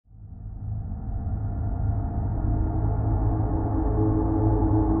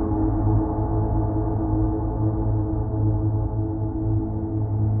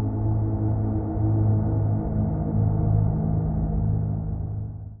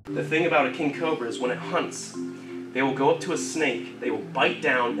The thing about a king cobra is when it hunts, they will go up to a snake, they will bite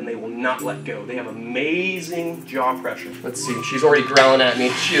down, and they will not let go. They have amazing jaw pressure. Let's see, she's already growling at me.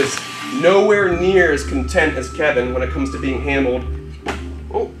 She is nowhere near as content as Kevin when it comes to being handled.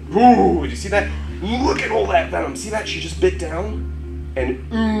 Oh, ooh, did you see that? Look at all that venom. See that? She just bit down and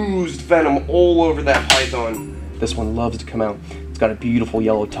oozed venom all over that python. This one loves to come out. It's got a beautiful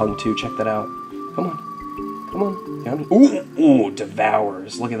yellow tongue too. Check that out. Come on. Come on. Down. Ooh, ooh,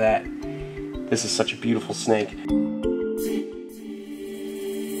 Devours. Look at that. This is such a beautiful snake.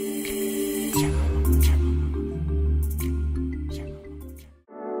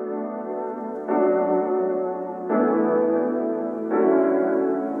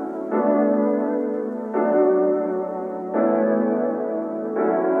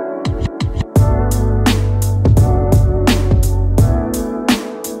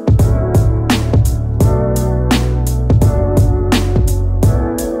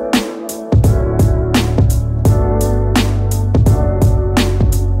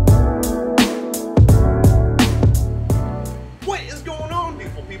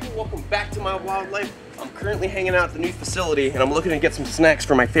 I'm currently hanging out at the new facility and I'm looking to get some snacks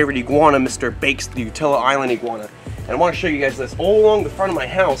for my favorite iguana, Mr. Bakes, the Utila Island iguana. And I want to show you guys this. All along the front of my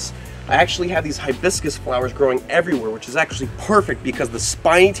house, I actually have these hibiscus flowers growing everywhere, which is actually perfect because the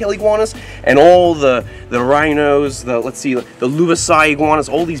spiny tail iguanas and all the rhinos, the Lewisai iguanas,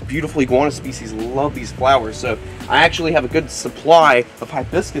 all these beautiful iguana species love these flowers. So I actually have a good supply of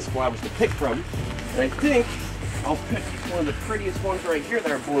hibiscus flowers to pick from. And I think I'll pick one of the prettiest ones right here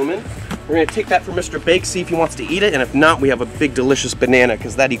that are blooming. We're going to take that for Mr. Bakes, see if he wants to eat it, and if not, we have a big delicious banana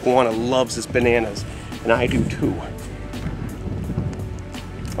because that iguana loves his bananas, and I do too.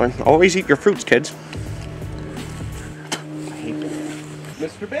 Always eat your fruits, kids. I hate bananas.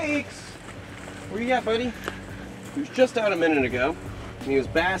 Mr. Bakes, where you at, buddy? He was just out a minute ago, and he was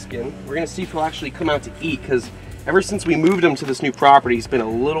basking. We're going to see if he'll actually come out to eat because ever since we moved him to this new property, he's been a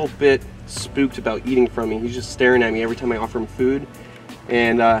little bit spooked about eating from me. He's just staring at me every time I offer him food.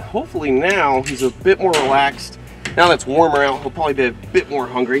 And hopefully now he's a bit more relaxed. Now that it's warmer out, he'll probably be a bit more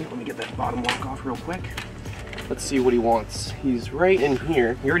hungry. Let me get that bottom lock off real quick. Let's see what he wants. He's right in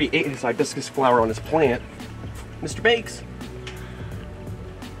here. He already ate his hibiscus flower on his plant. Mr. Bakes.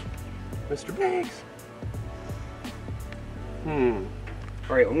 Mr. Bakes.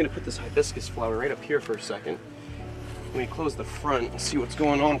 Alright, I'm going to put this hibiscus flower right up here for a second. Let me close the front and see what's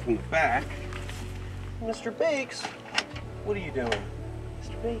going on from the back. Mr. Bakes, what are you doing?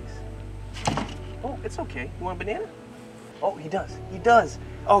 Mr. Bakes. Oh, it's okay. You want a banana? Oh, he does. He does.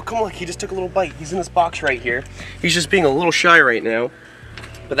 Oh, come look. He just took a little bite. He's in this box right here. He's just being a little shy right now.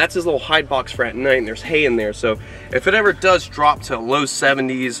 But that's his little hide box for at night, and there's hay in there. So if it ever does drop to low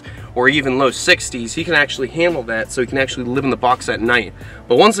 70s or even low 60s, he can actually handle that, so he can actually live in the box at night.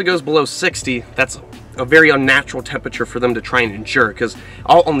 But once it goes below 60, that's a very unnatural temperature for them to try and endure, because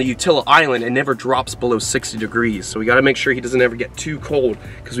out on the Utila Island, it never drops below 60 degrees. So we got to make sure he doesn't ever get too cold,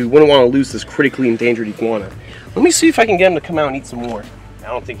 because we wouldn't want to lose this critically endangered iguana. Let me see if I can get him to come out and eat some more. I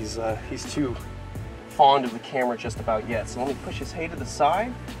don't think he's too fond of the camera just about yet. So let me push his hay to the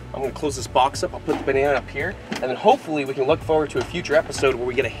side. I'm going to close this box up. I'll put the banana up here, and then hopefully we can look forward to a future episode where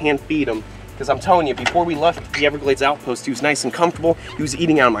we get to hand feed him. Because I'm telling you, before we left the Everglades outpost, he was nice and comfortable. He was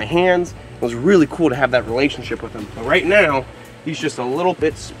eating out of my hands. It was really cool to have that relationship with him. But right now, he's just a little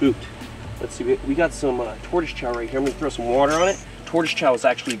bit spooked. Let's see, we got some tortoise chow right here. I'm going to throw some water on it. Tortoise chow is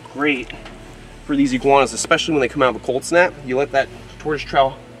actually great for these iguanas, especially when they come out of a cold snap. You let that tortoise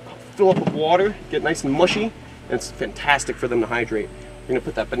chow fill up with water, get nice and mushy, and it's fantastic for them to hydrate. We're going to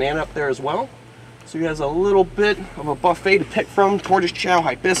put that banana up there as well. So he has a little bit of a buffet to pick from, tortoise chow,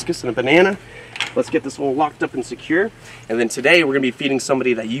 hibiscus, and a banana. Let's get this all locked up and secure. And then today we're going to be feeding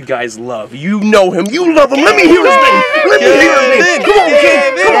somebody that you guys love. You know him. You love him. Let me hear his name. Let me hear his name. Come on,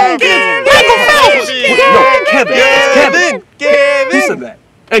 kid. Come on, kid. No, Kevin. It's Kevin. Who said that?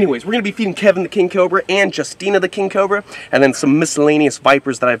 Anyways, we're going to be feeding Kevin the King Cobra and Justina the King Cobra, and then some miscellaneous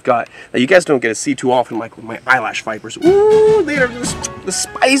vipers that I've got that you guys don't get to see too often, like with my eyelash vipers. Ooh, they are the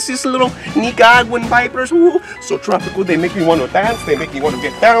spiciest little Nicaraguan vipers. Ooh, so tropical, they make me want to dance, they make me want to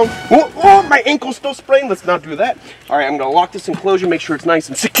get down. Ooh, oh, my ankle's still sprained, let's not do that. All right, I'm going to lock this enclosure, make sure it's nice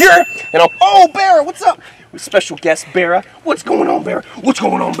and secure, and oh, Bera, what's up? With special guest, Bera. What's going on, Bera? What's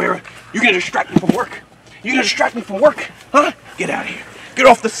going on, Bera? You're going to distract me from work. You're going to distract me from work, huh? Get out of here. Get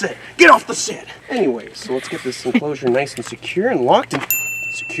off the set! Get off the set! Anyways, so let's get this enclosure nice and secure and locked and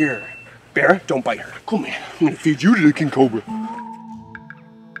secure. Bear, don't bite her. Come here. I'm gonna feed you to the King Cobra.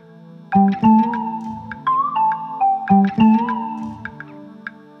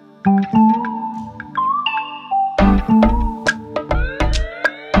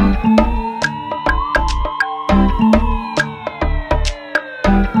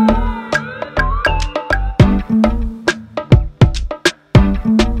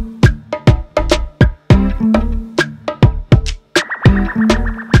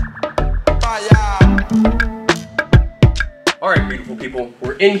 people.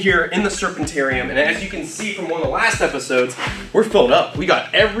 We're in here in the Serpentarium, and as you can see from one of the last episodes, we're filled up. We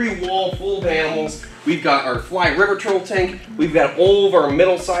got every wall full of animals. We've got our fly river turtle tank. We've got all of our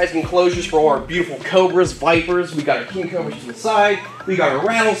middle-sized enclosures for all our beautiful cobras, vipers. We got our king cobras to the side. We got our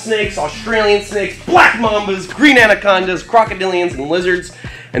rattlesnakes, Australian snakes, black mambas, green anacondas, crocodilians, and lizards.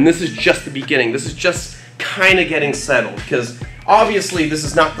 And this is just the beginning. This is just kind of getting settled, because obviously this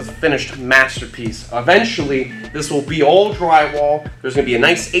is not the finished masterpiece. Eventually, this will be all drywall. There's going to be a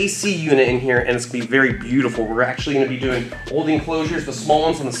nice AC unit in here, and it's going to be very beautiful. We're actually going to be doing all the enclosures, the small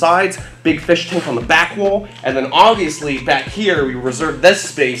ones on the sides, big fish tank on the back wall, and then obviously back here we reserve this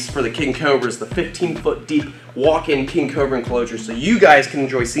space for the king cobras, the 15-foot deep walk-in king cobra enclosure, so you guys can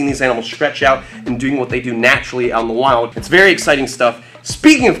enjoy seeing these animals stretch out and doing what they do naturally out in the wild. It's very exciting stuff.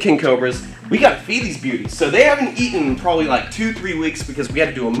 Speaking of king cobras, we gotta feed these beauties. So they haven't eaten in probably like 2-3 weeks because we had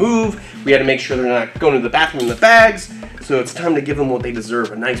to do a move. We had to make sure they're not going to the bathroom in the bags. So it's time to give them what they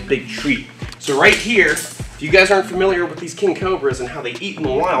deserve, a nice big treat. So right here, if you guys aren't familiar with these king cobras and how they eat in the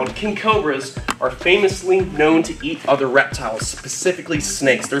wild, king cobras are famously known to eat other reptiles, specifically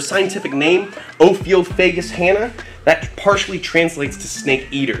snakes. Their scientific name, Ophiophagus hanna, that partially translates to snake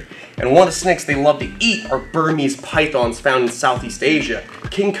eater. And one of the snakes they love to eat are Burmese pythons found in Southeast Asia.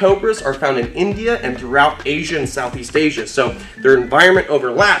 King cobras are found in India and throughout Asia and Southeast Asia, so their environment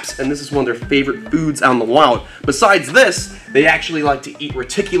overlaps, and this is one of their favorite foods out in the wild. Besides this, they actually like to eat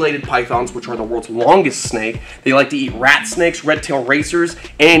reticulated pythons, which are the world's longest snake. They like to eat rat snakes, red-tailed racers,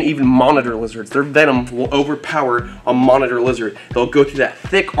 and even monitor lizards. Their venom will overpower a monitor lizard. They'll go through that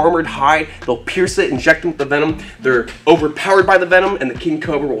thick armored hide, they'll pierce it, inject them with the venom. They're overpowered by the venom, and the king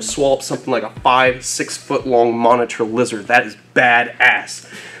cobra will swallow up something like a 5-6 foot long monitor lizard. That is badass.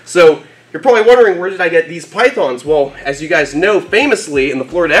 So you're probably wondering, where did I get these pythons? Well, as you guys know, famously in the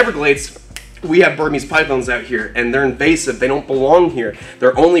Florida Everglades, we have Burmese pythons out here, and they're invasive. They don't belong here.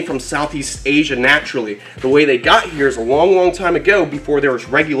 They're only from Southeast Asia naturally. The way they got here is a long, long time ago, before there was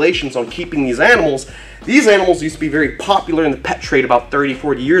regulations on keeping these animals. These animals used to be very popular in the pet trade about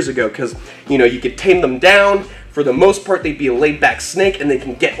 30-40 years ago, because, you know, you could tame them down. For the most part, they'd be a laid-back snake, and they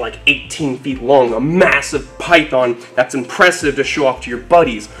can get like 18 feet long, a massive python that's impressive to show off to your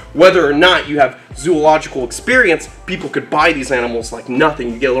buddies. Whether or not you have zoological experience, people could buy these animals like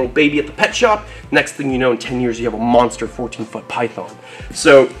nothing. You get a little baby at the pet shop, next thing you know, in 10 years, you have a monster 14-foot python.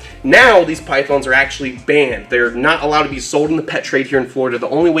 So now these pythons are actually banned. They're not allowed to be sold in the pet trade here in Florida. The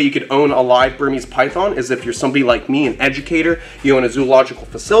only way you could own a live Burmese python is if you're somebody like me, an educator, you own a zoological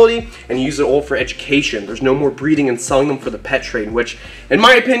facility, and you use it all for education. There's no more breeding and selling them for the pet trade, which, in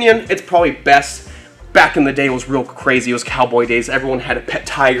my opinion, it's probably best. Back in the day, it was real crazy. It was cowboy days. Everyone had a pet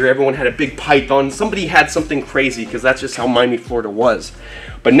tiger. Everyone had a big python. Somebody had something crazy, because that's just how Miami, Florida was.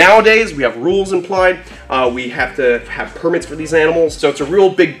 But nowadays, we have rules implied. We have to have permits for these animals. So it's a real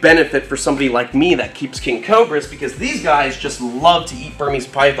big benefit for somebody like me that keeps king cobras, because these guys just love to eat Burmese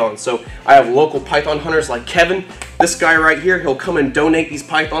pythons. So I have local python hunters like Kevin. This guy right here, he'll come and donate these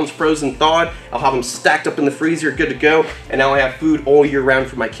pythons frozen thawed. I'll have them stacked up in the freezer, good to go. And now I have food all year round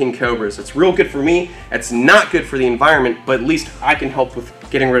for my king cobras. It's real good for me. It's not good for the environment, but at least I can help with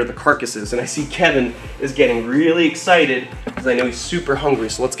getting rid of the carcasses. And I see Kevin is getting really excited because I know he's super hungry.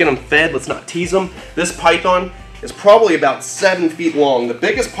 So let's get him fed. Let's not tease him. This python is probably about 7 feet long. The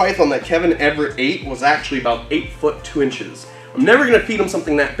biggest python that Kevin ever ate was actually about 8 foot 2 inches. I'm never gonna feed him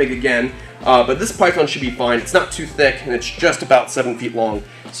something that big again, but this python should be fine. It's not too thick, and it's just about 7 feet long.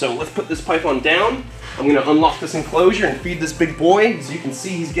 So let's put this python down. I'm gonna unlock this enclosure and feed this big boy. As you can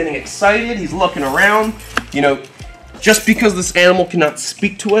see, he's getting excited. He's looking around. You know, just because this animal cannot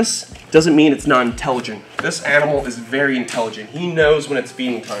speak to us doesn't mean it's not intelligent. This animal is very intelligent. He knows when it's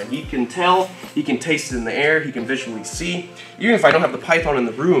feeding time. He can tell, he can taste it in the air, he can visually see. Even if I don't have the python in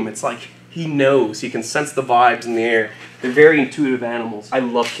the room, it's like he knows. He can sense the vibes in the air. They're very intuitive animals. I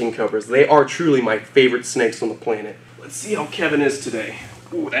love king cobras. They are truly my favorite snakes on the planet. Let's see how Kevin is today.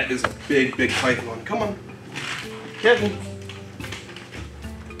 Ooh, that is a big, big python. Come on. Kevin.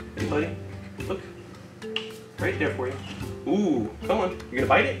 Hey, buddy. Look. Right there for you. Ooh, come on. You're gonna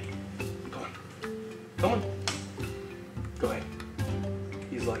bite it? Come on. Come on. Go ahead.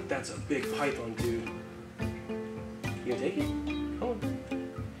 He's like, that's a big python, dude. You gonna take it? Come on.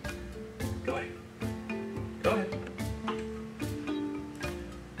 Go ahead. Go ahead.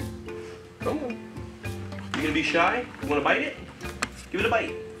 Come on. You gonna be shy? You wanna bite it? Give it a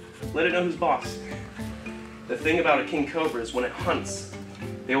bite. Let it know who's boss. The thing about a king cobra is when it hunts,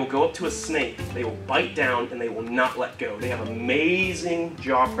 they will go up to a snake, they will bite down, and they will not let go. They have amazing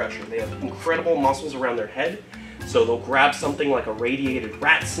jaw pressure. They have incredible muscles around their head, so they'll grab something like a radiated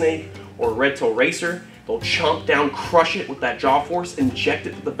rat snake or a red-tailed racer. They'll chomp down, crush it with that jaw force, inject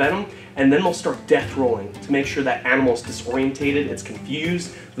it with the venom, and then they'll start death rolling to make sure that animal is disorientated, it's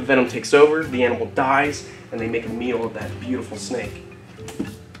confused, the venom takes over, the animal dies, and they make a meal of that beautiful snake.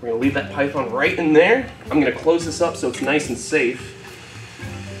 We're going to leave that python right in there. I'm going to close this up so it's nice and safe.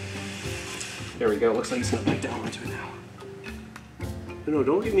 There we go. Looks like he's going to bite down onto it now. No,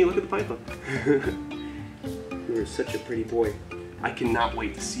 don't look at me. Look at the python. You're such a pretty boy. I cannot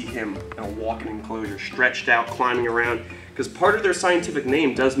wait to see him in a walking enclosure, stretched out, climbing around, because part of their scientific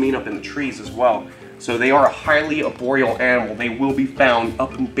name does mean up in the trees as well. So they are a highly arboreal animal. They will be found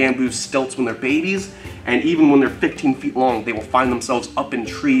up in bamboo stilts when they're babies, and even when they're 15 feet long, they will find themselves up in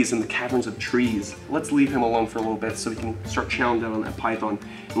trees, in the caverns of trees. Let's leave him alone for a little bit so we can start chowing down on that python.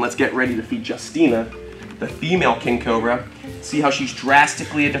 And let's get ready to feed Justina, the female king cobra. See how she's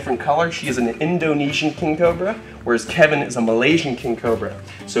drastically a different color? She is an Indonesian king cobra, whereas Kevin is a Malaysian king cobra.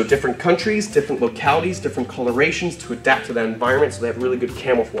 So different countries, different localities, different colorations to adapt to that environment, so they have really good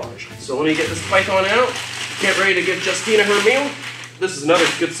camouflage. So let me get this python out, get ready to give Justina her meal. This is another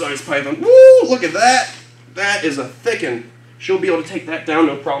good sized python. Woo, look at that. That is a thick one. She'll be able to take that down,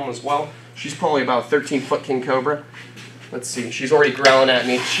 no problem as well. She's probably about a 13-foot king cobra. Let's see, she's already growling at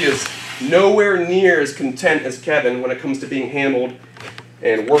me. She is nowhere near as content as Kevin when it comes to being handled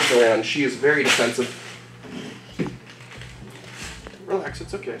and worked around. She is very defensive. Relax,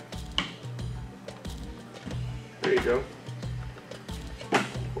 it's okay. There you go.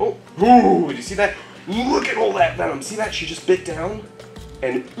 Oh, ooh, did you see that? Look at all that venom. See that? She just bit down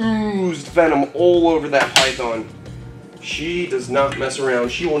and oozed venom all over that python. She does not mess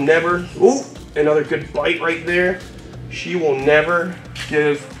around. She will never, ooh, another good bite right there. She will never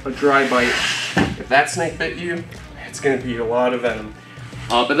give a dry bite. If that snake bit you, it's going to be a lot of venom.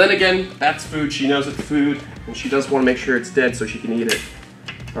 But then again, that's food. She knows it's food, and she does want to make sure it's dead so she can eat it.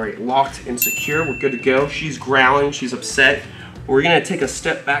 All right, locked and secure. We're good to go. She's growling. She's upset. We're going to take a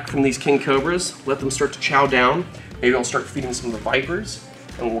step back from these king cobras, let them start to chow down. Maybe I'll start feeding some of the vipers,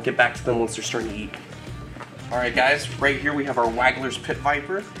 and we'll get back to them once they're starting to eat. All right, guys, right here we have our Waggler's pit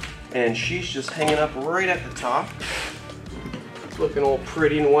viper, and she's just hanging up right at the top. Looking all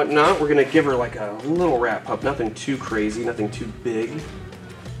pretty and whatnot. We're going to give her like a little wrap up. Nothing too crazy, nothing too big.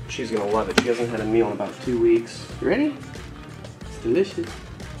 She's going to love it. She hasn't had a meal in about 2 weeks. You ready? It's delicious.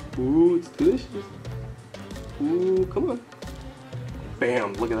 Ooh, it's delicious. Ooh, come on.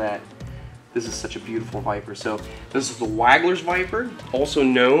 Bam, look at that. This is such a beautiful viper. So this is the Waggler's viper, also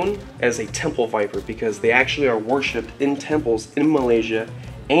known as a temple viper because they actually are worshipped in temples in Malaysia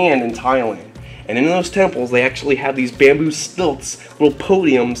and in Thailand. And in those temples, they actually have these bamboo stilts, little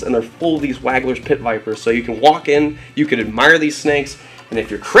podiums, and they're full of these Waggler's pit vipers. So you can walk in, you can admire these snakes, and if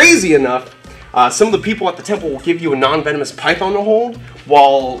you're crazy enough, some of the people at the temple will give you a non-venomous python to hold,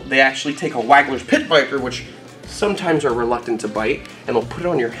 while they actually take a Waggler's pit viper, which sometimes are reluctant to bite, and they'll put it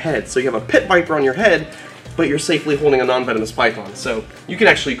on your head. So you have a pit viper on your head, but you're safely holding a non-venomous python. So you can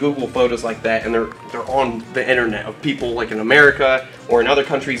actually Google photos like that, and they're on the internet of people like in America or in other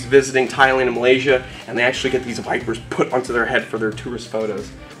countries visiting Thailand and Malaysia, and they actually get these vipers put onto their head for their tourist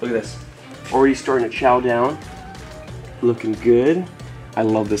photos. Look at this. Already starting to chow down. Looking good. I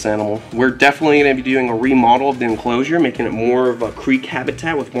love this animal. We're definitely going to be doing a remodel of the enclosure, making it more of a creek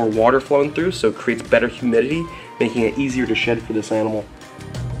habitat with more water flowing through, so it creates better humidity, making it easier to shed for this animal.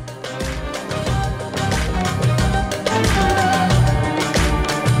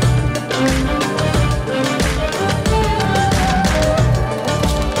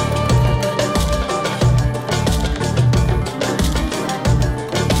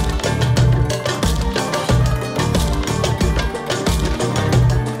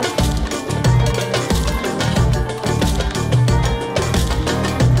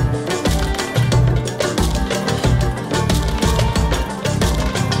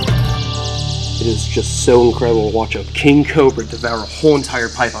 It is just so incredible to watch a king cobra devour a whole entire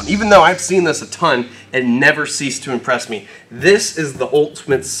python. Even though I've seen this a ton, it never ceased to impress me. This is the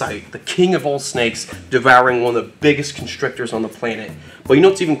ultimate sight, the king of all snakes devouring one of the biggest constrictors on the planet. But you know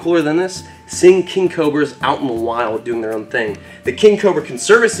what's even cooler than this? Seeing king cobras out in the wild doing their own thing. The King Cobra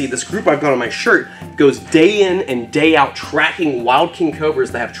Conservancy, this group I've got on my shirt, goes day in and day out tracking wild king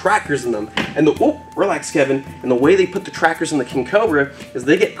cobras that have trackers in them. And relax Kevin, and the way they put the trackers in the king cobra is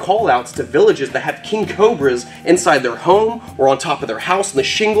they get call outs to villages that have king cobras inside their home or on top of their house in the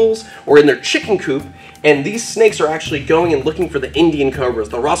shingles or in their chicken coop. And these snakes are actually going and looking for the Indian cobras,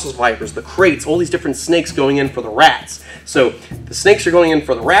 the Russell's vipers, the crates, all these different snakes going in for the rats. So the snakes are going in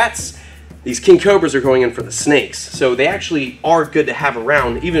for the rats, these king cobras are going in for the snakes. So they actually are good to have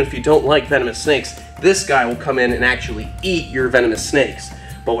around, even if you don't like venomous snakes. This guy will come in and actually eat your venomous snakes.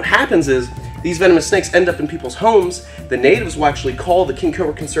 But what happens is, these venomous snakes end up in people's homes. The natives will actually call the King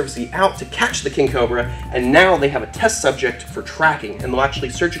Cobra Conservancy out to catch the king cobra, and now they have a test subject for tracking, and they'll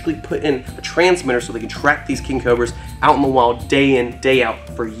actually surgically put in a transmitter so they can track these king cobras out in the wild day in, day out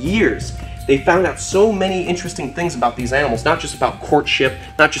for years. They found out so many interesting things about these animals, not just about courtship,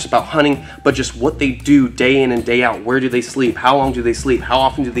 not just about hunting, but just what they do day in and day out. Where do they sleep? How long do they sleep? How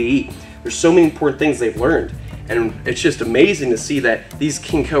often do they eat? There's so many important things they've learned. And it's just amazing to see that these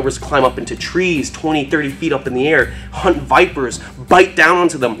king cobras climb up into trees 20, 30 feet up in the air, hunt vipers, bite down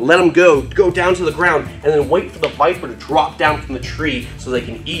onto them, let them go down to the ground, and then wait for the viper to drop down from the tree so they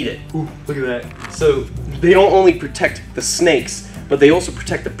can eat it. Ooh, look at that. So they don't only protect the snakes, but they also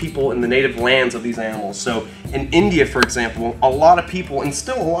protect the people in the native lands of these animals. So in India, for example, a lot of people, and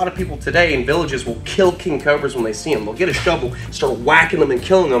still a lot of people today in villages, will kill king cobras when they see them. They'll get a shovel, start whacking them and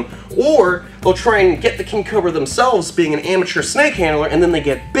killing them, or they'll try and get the king cobra themselves, being an amateur snake handler, and then they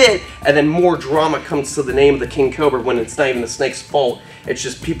get bit, and then more drama comes to the name of the king cobra when it's not even the snake's fault. It's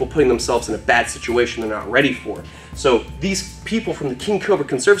just people putting themselves in a bad situation they're not ready for. So these people from the King Cobra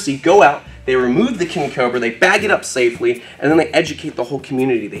Conservancy go out, they remove the king cobra, they bag it up safely, and then they educate the whole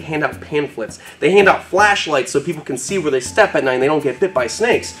community. They hand out pamphlets, they hand out flashlights so people can see where they step at night and they don't get bit by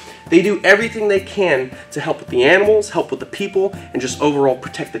snakes. They do everything they can to help with the animals, help with the people, and just overall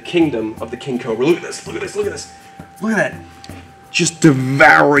protect the kingdom of the king cobra. Look at this, look at this, look at this. Look at that. Just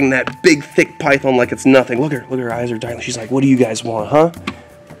devouring that big thick python like it's nothing. Look at her eyes are dilating. She's like, what do you guys want, huh?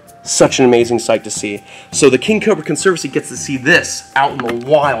 Such an amazing sight to see. So the King Cobra Conservancy gets to see this out in the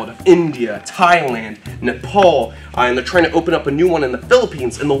wild of India, Thailand, Nepal, and they're trying to open up a new one in the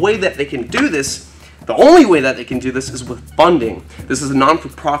Philippines. And the way that they can do this, the only way that they can do this is with funding. This is a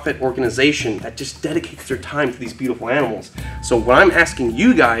non-for-profit organization that just dedicates their time to these beautiful animals. So what I'm asking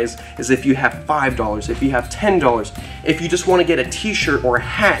you guys is if you have $5, if you have $10, if you just want to get a t-shirt or a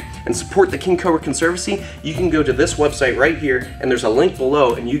hat and support the King Cobra Conservancy, you can go to this website right here, and there's a link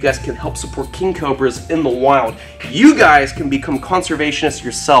below, and you guys can help support king cobras in the wild. You guys can become conservationists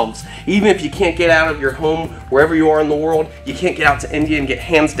yourselves. Even if you can't get out of your home, wherever you are in the world, you can't get out to India and get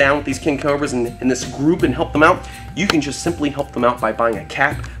hands down with these king cobras in this group and help them out, you can just simply help them out by buying a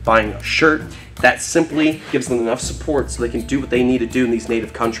cap, buying a shirt. That simply gives them enough support so they can do what they need to do in these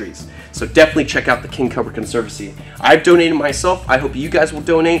native countries. So definitely check out the King Cobra Conservancy. I've donated myself. I hope you guys will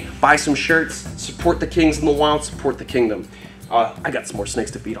donate, buy some shirts, support the kings in the wild, support the kingdom. I got some more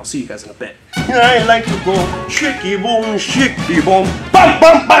snakes to feed. I'll see you guys in a bit. I like to go shaky boom, bum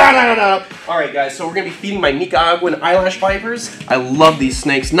bum ba. Alright guys, so we're going to be feeding my Nicaraguan eyelash vipers. I love these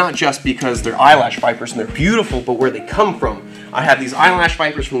snakes, not just because they're eyelash vipers and they're beautiful, but where they come from. I have these eyelash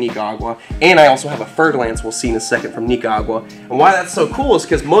vipers from Nicaragua, and I also have a fur lance we'll see in a second from Nicaragua. And why that's so cool is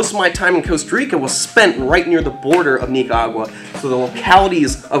because most of my time in Costa Rica was spent right near the border of Nicaragua, so the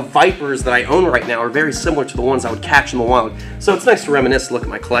localities of vipers that I own right now are very similar to the ones I would catch in the wild. So it's nice to reminisce, look at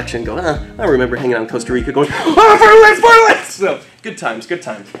my collection, and go, I remember hanging out in Costa Rica going, oh, fur lance! So, good times, good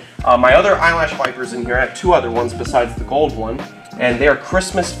times. My other eyelash vipers in here, I have two other ones besides the gold one. And they are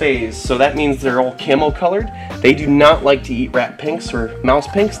Christmas phase, so that means they're all camo colored. They do not like to eat rat pinks or mouse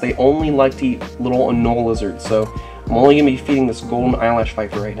pinks. They only like to eat little anole lizards. So I'm only gonna be feeding this golden eyelash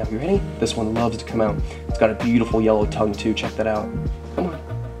viper right now. You ready? This one loves to come out. It's got a beautiful yellow tongue too. Check that out. Come on,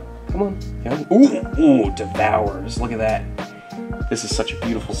 come on. Yeah. Ooh, Devours. Look at that. This is such a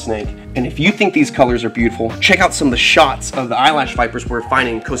beautiful snake. And if you think these colors are beautiful, check out some of the shots of the eyelash vipers we're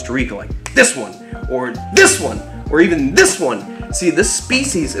finding in Costa Rica, like this one, or this one, or even this one. See, this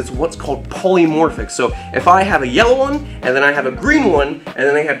species is what's called polymorphic. So if I have a yellow one, and then I have a green one, and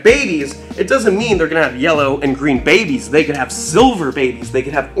then they have babies, it doesn't mean they're gonna have yellow and green babies. They could have silver babies, they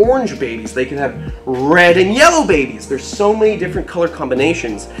could have orange babies, they could have red and yellow babies. There's so many different color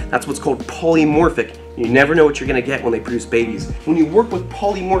combinations. That's what's called polymorphic. You never know what you're gonna get when they produce babies. When you work with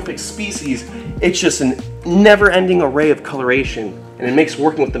polymorphic species, it's just a never-ending array of coloration, and it makes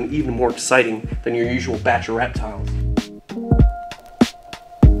working with them even more exciting than your usual batch of reptiles.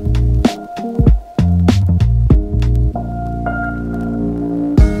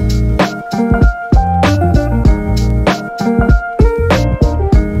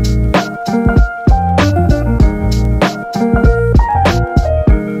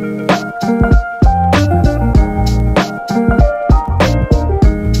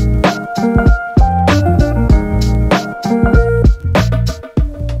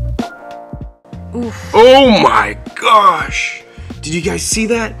 Oh my gosh! Did you guys see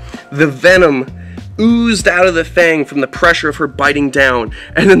that? The venom oozed out of the fang from the pressure of her biting down,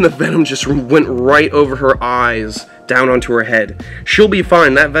 and then the venom just went right over her eyes, down onto her head. She'll be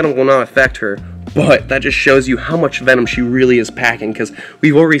fine, that venom will not affect her. but that just shows you how much venom she really is packing, because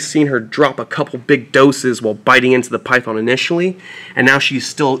we've already seen her drop a couple big doses while biting into the python initially, and now she's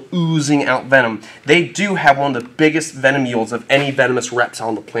still oozing out venom. They do have one of the biggest venom yields of any venomous reptile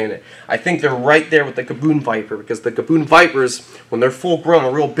on the planet. I think they're right there with the gaboon viper, because the gaboon vipers, when they're full grown,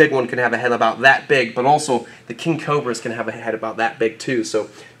 a real big one can have a head about that big, but also the king cobras can have a head about that big too. So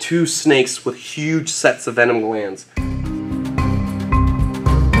 2 snakes with huge sets of venom glands.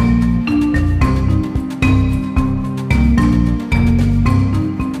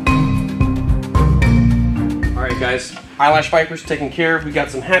 Guys, eyelash vipers taken care of. We got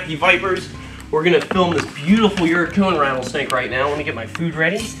some happy vipers. We're gonna film this beautiful Eurocone rattlesnake right now. Let me get my food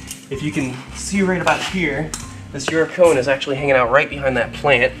ready. If you can see right about here, this Eurocone is actually hanging out right behind that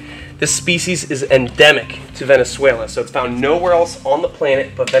plant. This species is endemic to Venezuela, so it's found nowhere else on the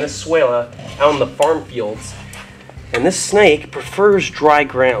planet but Venezuela, out in the farm fields. And this snake prefers dry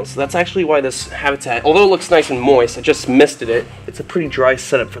ground, so that's actually why this habitat, although it looks nice and moist, I just misted it. It's a pretty dry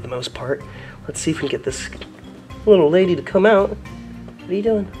setup for the most part. Let's see if we can get this little lady to come out. What are you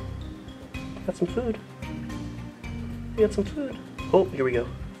doing? Got some food. You got some food. Oh, here we go.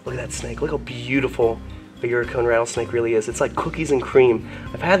 Look at that snake. Look how beautiful a Eurocone rattlesnake really is. It's like cookies and cream.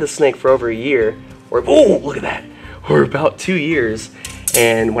 I've had this snake for over a year, or oh, look at that, or about 2 years.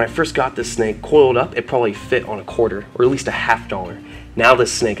 And when I first got this snake coiled up, it probably fit on a quarter, or at least a $50. Now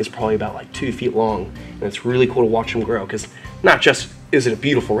this snake is probably about like 2 feet long, and it's really cool to watch him grow, because not just is it a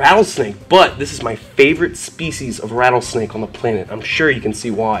beautiful rattlesnake, but this is my favorite species of rattlesnake on the planet. I'm sure you can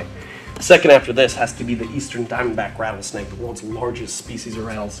see why. Second after this has to be the eastern diamondback rattlesnake, the world's largest species of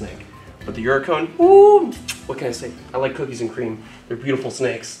rattlesnake. But the Eurocone, ooh, what can I say? I like cookies and cream. They're beautiful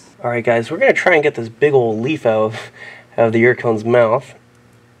snakes. Alright guys, we're going to try and get this big old leaf out of the Eurocone's mouth,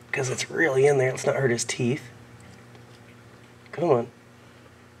 because it's really in there. Let's not hurt his teeth. Come on.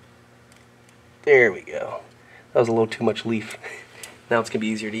 There we go. That was a little too much leaf. Now it's going to be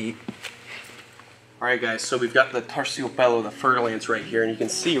easier to eat. Alright guys, so we've got the Terciopelo, the fertilance right here, and you can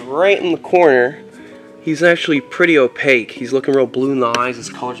see right in the corner, he's actually pretty opaque. He's looking real blue in the eyes, his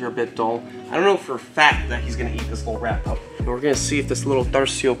colors are a bit dull. I don't know for a fact that he's going to eat this little rat pup. And we're going to see if this little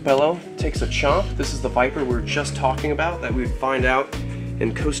Terciopelo takes a chomp. This is the viper we were just talking about that we would find out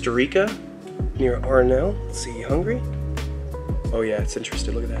in Costa Rica, near Arnell. Let's see, you hungry? Oh yeah, it's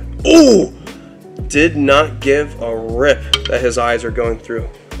interested, look at that. Oh! Did not give a rip that his eyes are going through.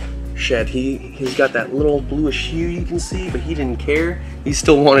 Shed. He's got that little bluish hue you can see, but he didn't care. He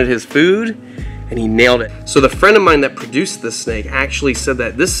still wanted his food, and he nailed it. So the friend of mine that produced this snake actually said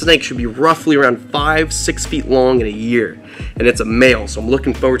that this snake should be roughly around 5-6 feet long in a year, and it's a male, so I'm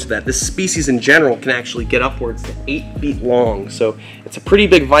looking forward to that. this species in general can actually get upwards to 8 feet long, so it's a pretty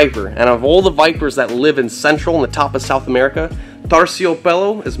big viper. And of all the vipers that live in Central and the top of South America,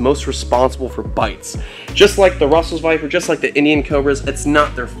 Terciopelo is most responsible for bites. Just like the Russell's viper, just like the Indian cobras, it's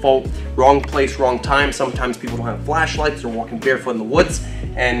not their fault. Wrong place, wrong time. Sometimes people don't have flashlights, they're walking barefoot in the woods,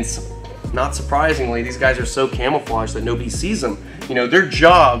 and not surprisingly, these guys are so camouflaged that nobody sees them. You know, their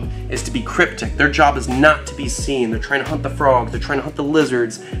job is to be cryptic. Their job is not to be seen. They're trying to hunt the frogs, they're trying to hunt the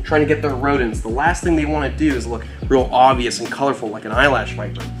lizards, trying to get their rodents. The last thing they want to do is look real obvious and colorful like an eyelash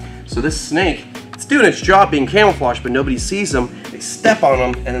viper. So this snake, it's doing its job being camouflaged, but nobody sees them. They step on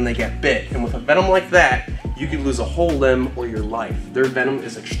them, and then they get bit. And with a venom like that, you could lose a whole limb or your life. Their venom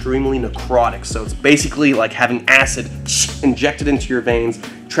is extremely necrotic, so it's basically like having acid injected into your veins,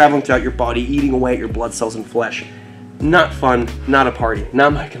 traveling throughout your body, eating away at your blood cells and flesh. Not fun, not a party,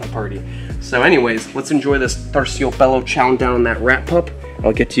 not my kind of party. So anyways, let's enjoy this Terciopelo chowing down on that rat pup.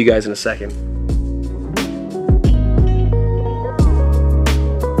 I'll get to you guys in a second.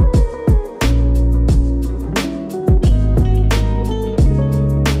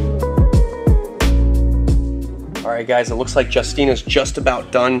 Alright guys, it looks like Justina's just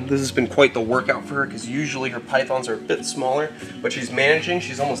about done. This has been quite the workout for her because usually her pythons are a bit smaller, but she's managing,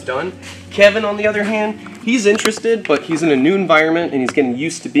 she's almost done. Kevin, on the other hand, he's interested, but he's in a new environment and he's getting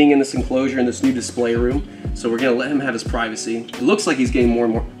used to being in this enclosure in this new display room. So we're going to let him have his privacy. It looks like he's getting more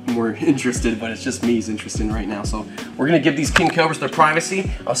and more interested, but it's just me he's interested in right now. So we're going to give these king cobras their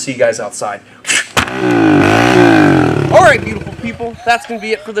privacy. I'll see you guys outside. Alright, beautiful people, that's going to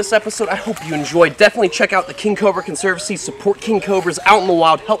be it for this episode. I hope you enjoyed. Definitely check out the King Cobra Conservancy, support king cobras out in the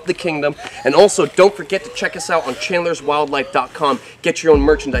wild, help the kingdom, and also don't forget to check us out on chandlerswildlife.com. Get your own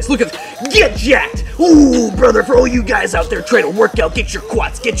merchandise. Look at this. Get jacked! Ooh, brother, for all you guys out there trying to work out, get your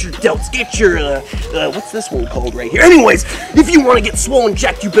quads, get your delts, get your, what's this one called right here? Anyways, if you want to get swollen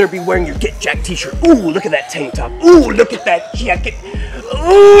jacked, you better be wearing your Get Jacked t-shirt. Ooh, look at that tank top. Ooh, look at that jacket.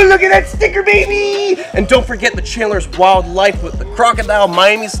 Ooh, look at that sticker, baby! And don't forget the Chandler's Wildlife with the crocodile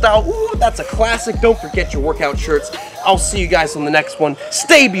Miami style. Ooh, that's a classic. Don't forget your workout shirts. I'll see you guys on the next one.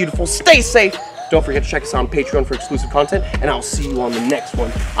 Stay beautiful, stay safe. Don't forget to check us out on Patreon for exclusive content, and I'll see you on the next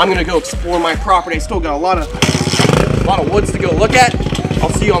one. I'm gonna go explore my property. I still got a lot of woods to go look at. I'll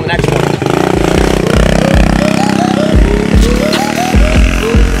see you on the next one.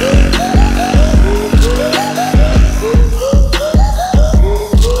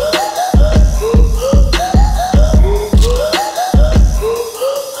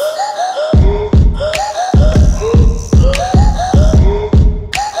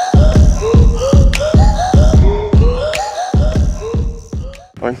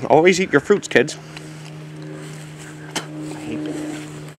 Always eat your fruits, kids.